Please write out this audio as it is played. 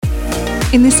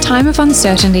In this time of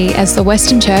uncertainty, as the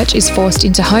Western Church is forced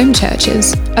into home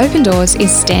churches, Open Doors is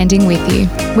standing with you.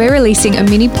 We're releasing a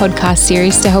mini podcast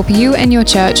series to help you and your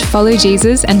church follow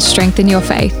Jesus and strengthen your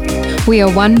faith. We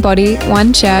are one body,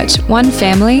 one church, one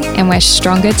family, and we're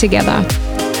stronger together.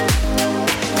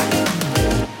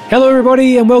 Hello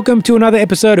everybody and welcome to another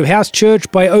episode of House Church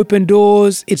by Open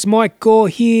Doors. It's Mike Gore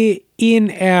here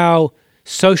in our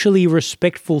socially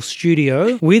respectful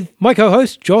studio with my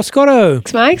co-host, Josh Scotto.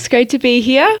 Thanks, Mike. It's great to be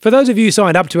here. For those of you who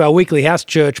signed up to our weekly House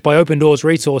Church by Open Doors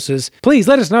resources, please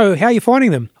let us know how you're finding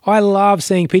them. I love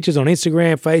seeing pictures on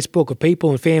Instagram, Facebook of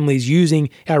people and families using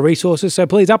our resources, so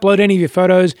please upload any of your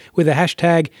photos with the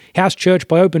hashtag House Church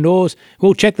by Open Doors.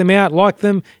 We'll check them out, like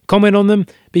them, comment on them,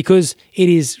 because it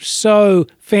is so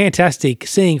fantastic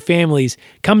seeing families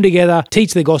come together,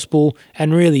 teach the gospel,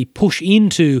 and really push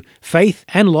into faith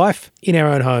and life in our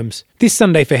own homes. This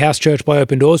Sunday for House Church by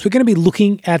Open Doors, we're going to be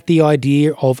looking at the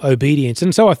idea of obedience.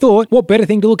 And so I thought, what better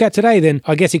thing to look at today than,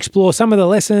 I guess, explore some of the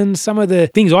lessons, some of the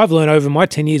things I've learned over my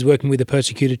 10 years working with the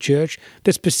persecuted church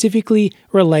that specifically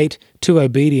relate to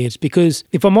obedience. Because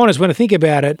if I'm honest, when I think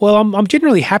about it, well, I'm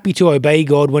generally happy to obey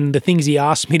God when the things he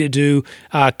asks me to do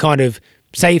are kind of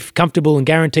safe, comfortable, and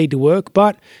guaranteed to work.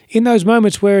 But in those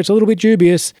moments where it's a little bit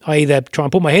dubious, I either try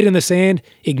and put my head in the sand,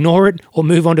 ignore it, or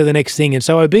move on to the next thing. And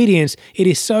so obedience, it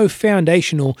is so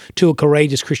foundational to a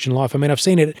courageous Christian life. I mean, I've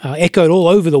seen it echoed all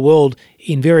over the world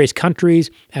in various countries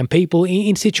and people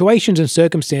in situations and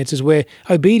circumstances where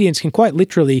obedience can quite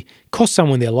literally cost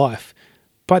someone their life.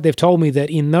 But they've told me that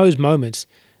in those moments,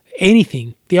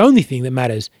 the only thing that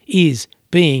matters is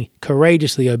being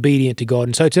courageously obedient to God.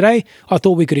 And so today, I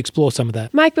thought we could explore some of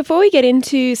that. Mike, before we get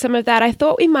into some of that, I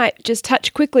thought we might just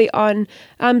touch quickly on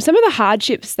some of the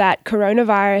hardships that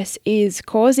coronavirus is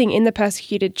causing in the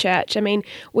persecuted church. I mean,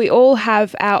 we all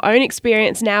have our own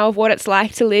experience now of what it's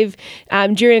like to live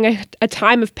during a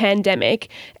time of pandemic,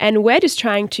 and we're just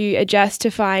trying to adjust to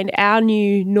find our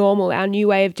new normal, our new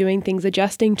way of doing things,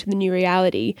 adjusting to the new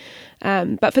reality.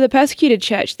 But for the persecuted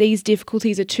church, these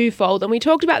difficulties are twofold. And we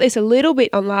talked about this a little bit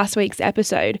on last week's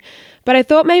episode, but I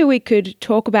thought maybe we could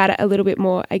talk about it a little bit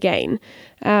more again.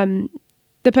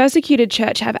 The persecuted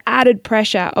church have added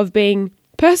pressure of being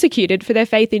persecuted for their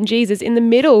faith in Jesus in the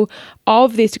middle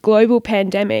of this global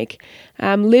pandemic,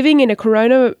 living in a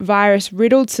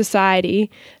coronavirus-riddled society,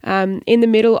 in the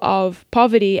middle of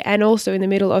poverty and also in the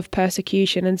middle of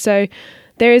persecution. And so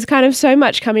there is kind of so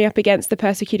much coming up against the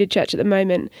persecuted church at the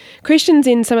moment. Christians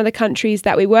in some of the countries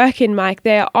that we work in, Mike,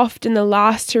 they're often the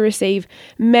last to receive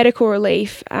medical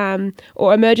relief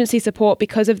or emergency support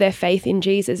because of their faith in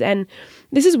Jesus. And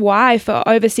this is why for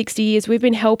over 60 years we've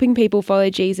been helping people follow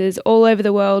Jesus all over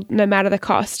the world, no matter the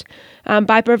cost,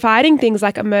 by providing things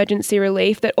like emergency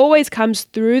relief that always comes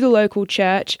through the local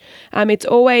church. It's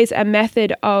always a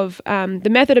method of, the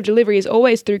method of delivery is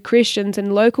always through Christians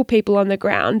and local people on the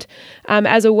ground,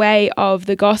 as a way of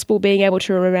the gospel being able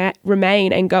to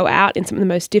remain and go out in some of the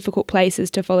most difficult places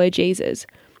to follow Jesus.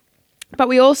 But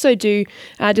we also do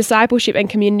discipleship and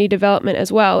community development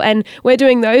as well. And we're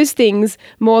doing those things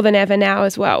more than ever now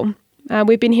as well.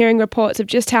 We've been hearing reports of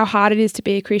just how hard it is to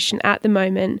be a Christian at the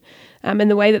moment,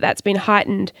 and the way that that's been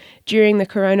heightened during the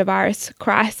coronavirus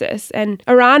crisis. And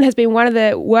Iran has been one of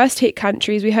the worst hit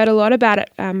countries. We heard a lot about it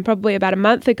probably about a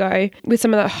month ago, with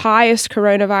some of the highest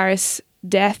coronavirus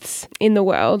deaths in the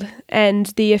world, and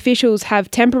the officials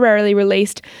have temporarily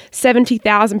released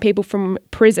 70,000 people from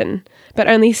prison, but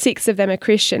only 6 of them are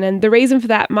Christian. And the reason for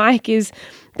that, Mike, is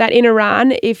that in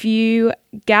Iran, if you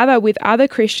gather with other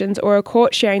Christians or are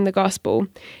caught sharing the gospel,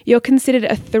 you're considered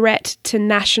a threat to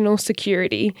national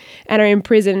security and are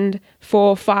imprisoned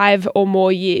for 5 or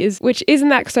more years, which isn't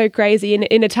that so crazy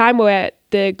in a time where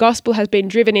the gospel has been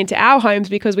driven into our homes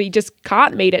because we just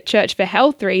can't meet at church for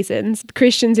health reasons.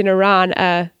 Christians in Iran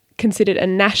are considered a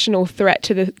national threat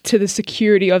to the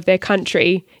security of their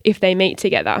country if they meet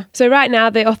together. So right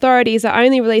now, the authorities are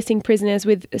only releasing prisoners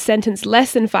with a sentence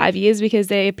less than 5 years because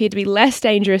they appear to be less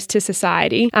dangerous to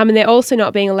society. And they're also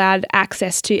not being allowed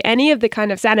access to any of the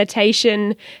kind of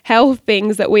sanitation, health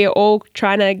things that we are all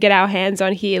trying to get our hands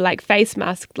on here, like face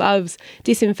masks, gloves,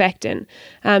 disinfectant.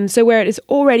 So where it is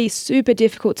already super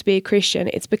difficult to be a Christian,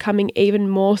 it's becoming even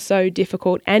more so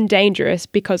difficult and dangerous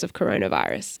because of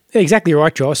coronavirus. Exactly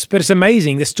right, Joss. But it's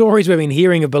amazing the stories we've been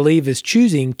hearing of believers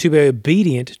choosing to be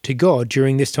obedient to God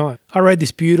during this time. I read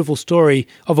this beautiful story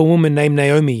of a woman named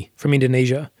Naomi from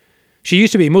Indonesia. She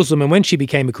used to be Muslim, and when she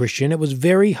became a Christian, it was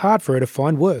very hard for her to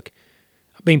find work.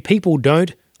 I mean, people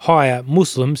don't hire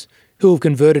Muslims who have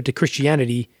converted to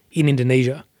Christianity in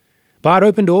Indonesia. But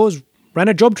Open Doors ran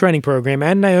a job training program,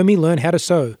 and Naomi learned how to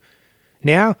sew.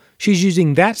 Now, she's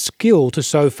using that skill to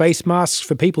sew face masks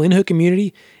for people in her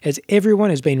community as everyone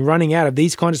has been running out of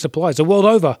these kinds of supplies the world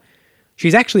over.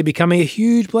 She's actually becoming a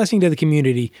huge blessing to the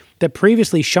community that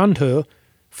previously shunned her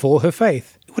for her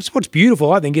faith. What's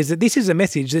beautiful, I think, is that this is a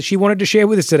message that she wanted to share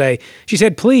with us today. She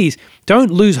said, please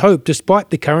don't lose hope despite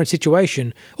the current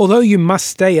situation. Although you must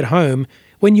stay at home,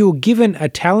 when you're given a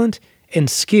talent and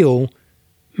skill,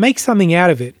 make something out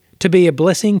of it to be a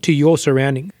blessing to your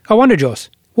surroundings. I wonder, Joss,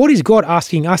 what is God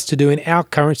asking us to do in our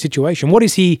current situation? What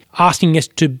is He asking us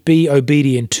to be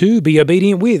obedient to, be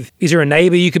obedient with? Is there a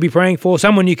neighbour you could be praying for,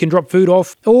 someone you can drop food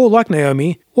off? Or like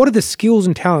Naomi, what are the skills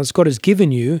and talents God has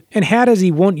given you, and how does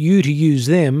He want you to use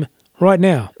them right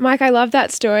now? Mike, I love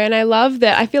that story, and I love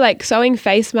that I feel like sewing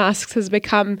face masks has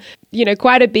become,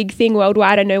 quite a big thing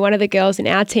worldwide. I know one of the girls in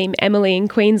our team, Emily in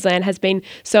Queensland, has been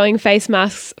sewing face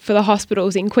masks for the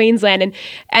hospitals in Queensland,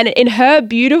 and in her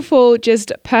beautiful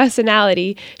just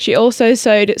personality, she also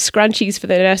sewed scrunchies for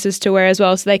the nurses to wear as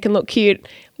well, so they can look cute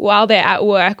while they're at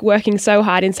work, working so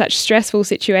hard in such stressful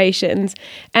situations.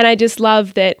 And I just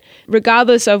love that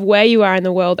regardless of where you are in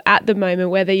the world at the moment,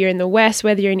 whether you're in the West,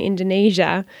 whether you're in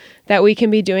Indonesia, that we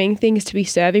can be doing things to be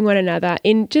serving one another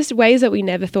in just ways that we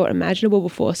never thought imaginable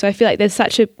before. So I feel like there's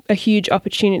such a huge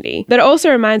opportunity. That also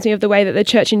reminds me of the way that the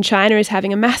church in China is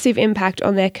having a massive impact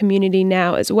on their community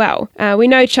now as well. We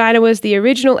know China was the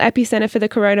original epicenter for the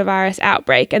coronavirus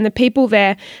outbreak, and the people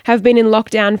there have been in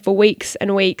lockdown for weeks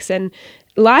and weeks, and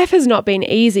life has not been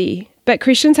easy. But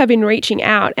Christians have been reaching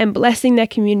out and blessing their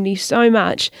community so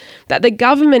much that the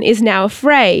government is now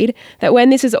afraid that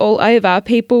when this is all over,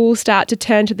 people will start to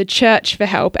turn to the church for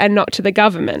help and not to the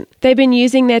government. They've been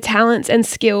using their talents and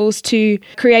skills to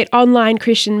create online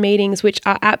Christian meetings, which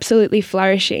are absolutely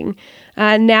flourishing.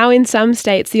 Now in some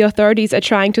states, the authorities are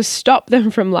trying to stop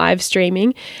them from live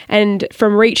streaming and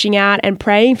from reaching out and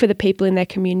praying for the people in their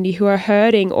community who are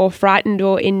hurting or frightened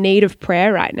or in need of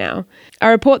prayer right now. A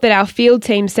report that our field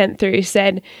team sent through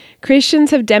said Christians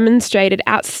have demonstrated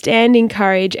outstanding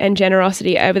courage and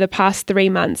generosity over the past 3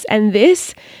 months, and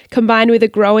this, combined with a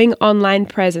growing online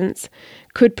presence,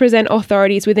 could present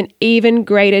authorities with an even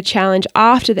greater challenge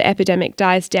after the epidemic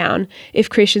dies down if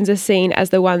Christians are seen as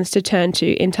the ones to turn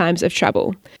to in times of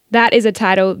trouble. That is a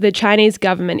title the Chinese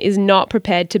government is not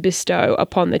prepared to bestow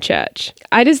upon the church.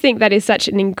 I just think that is such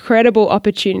an incredible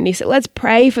opportunity. So let's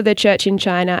pray for the church in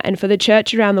China and for the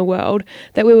church around the world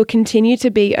that we will continue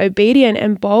to be obedient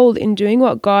and bold in doing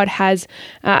what God has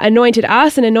anointed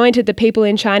us and anointed the people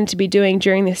in China to be doing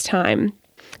during this time.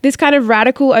 This kind of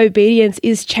radical obedience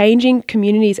is changing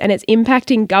communities and it's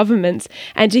impacting governments.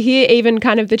 And to hear even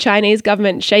kind of the Chinese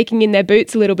government shaking in their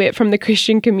boots a little bit from the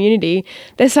Christian community,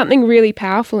 there's something really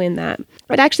powerful in that.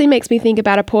 It actually makes me think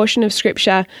about a portion of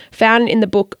scripture found in the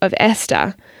book of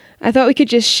Esther. I thought we could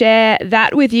just share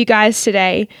that with you guys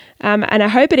today, and I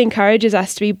hope it encourages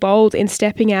us to be bold in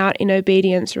stepping out in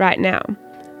obedience right now.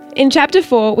 In chapter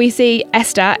 4, we see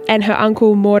Esther and her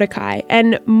uncle Mordecai,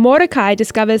 and Mordecai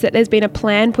discovers that there's been a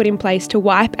plan put in place to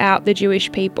wipe out the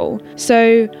Jewish people.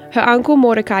 So her uncle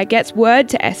Mordecai gets word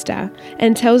to Esther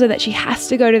and tells her that she has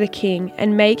to go to the king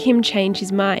and make him change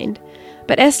his mind.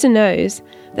 But Esther knows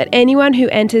that anyone who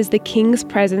enters the king's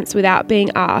presence without being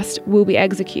asked will be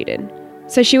executed.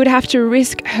 So she would have to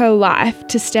risk her life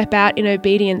to step out in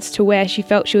obedience to where she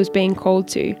felt she was being called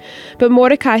to. But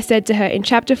Mordecai said to her in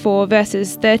chapter 4,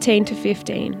 verses 13 to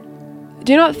 15,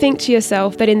 "Do not think to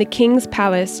yourself that in the king's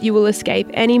palace you will escape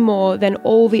any more than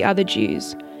all the other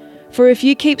Jews. For if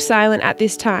you keep silent at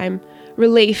this time,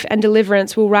 relief and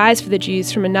deliverance will rise for the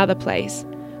Jews from another place.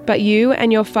 But you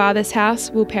and your father's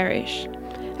house will perish.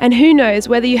 And who knows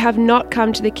whether you have not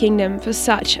come to the kingdom for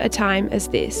such a time as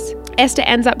this." Esther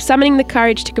ends up summoning the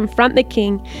courage to confront the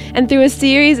king and through a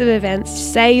series of events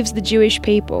saves the Jewish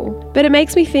people. But it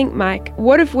makes me think, Mike,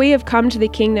 what if we have come to the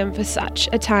kingdom for such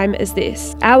a time as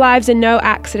this? Our lives are no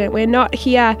accident. We're not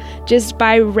here just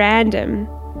by random.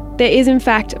 There is in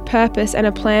fact a purpose and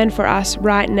a plan for us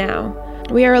right now.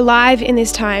 We are alive in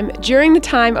this time, during the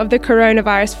time of the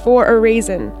coronavirus, for a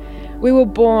reason. We were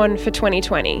born for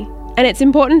 2020. And it's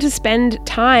important to spend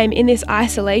time in this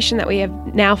isolation that we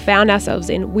have now found ourselves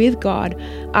in with God,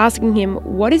 asking Him,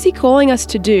 what is He calling us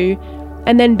to do?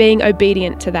 And then being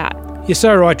obedient to that. You're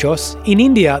so right, Joss. In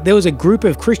India, there was a group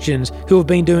of Christians who have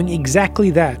been doing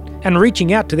exactly that and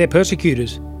reaching out to their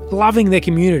persecutors, loving their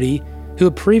community who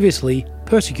had previously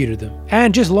persecuted them.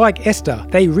 And just like Esther,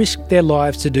 they risked their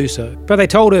lives to do so. But they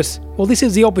told us, well, this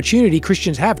is the opportunity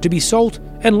Christians have to be salt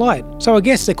and light. So I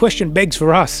guess the question begs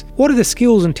for us, what are the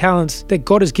skills and talents that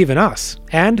God has given us?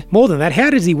 And more than that, how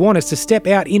does He want us to step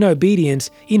out in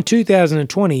obedience in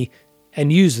 2020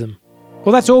 and use them?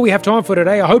 Well, that's all we have time for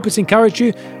today. I hope it's encouraged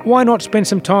you. Why not spend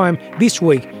some time this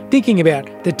week thinking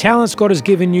about the talents God has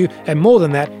given you, and more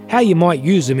than that, how you might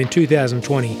use them in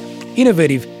 2020.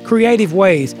 Innovative, creative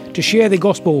ways to share the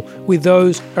gospel with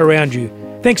those around you.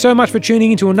 Thanks so much for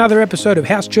tuning into another episode of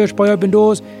House Church by Open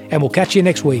Doors, and we'll catch you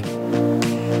next week.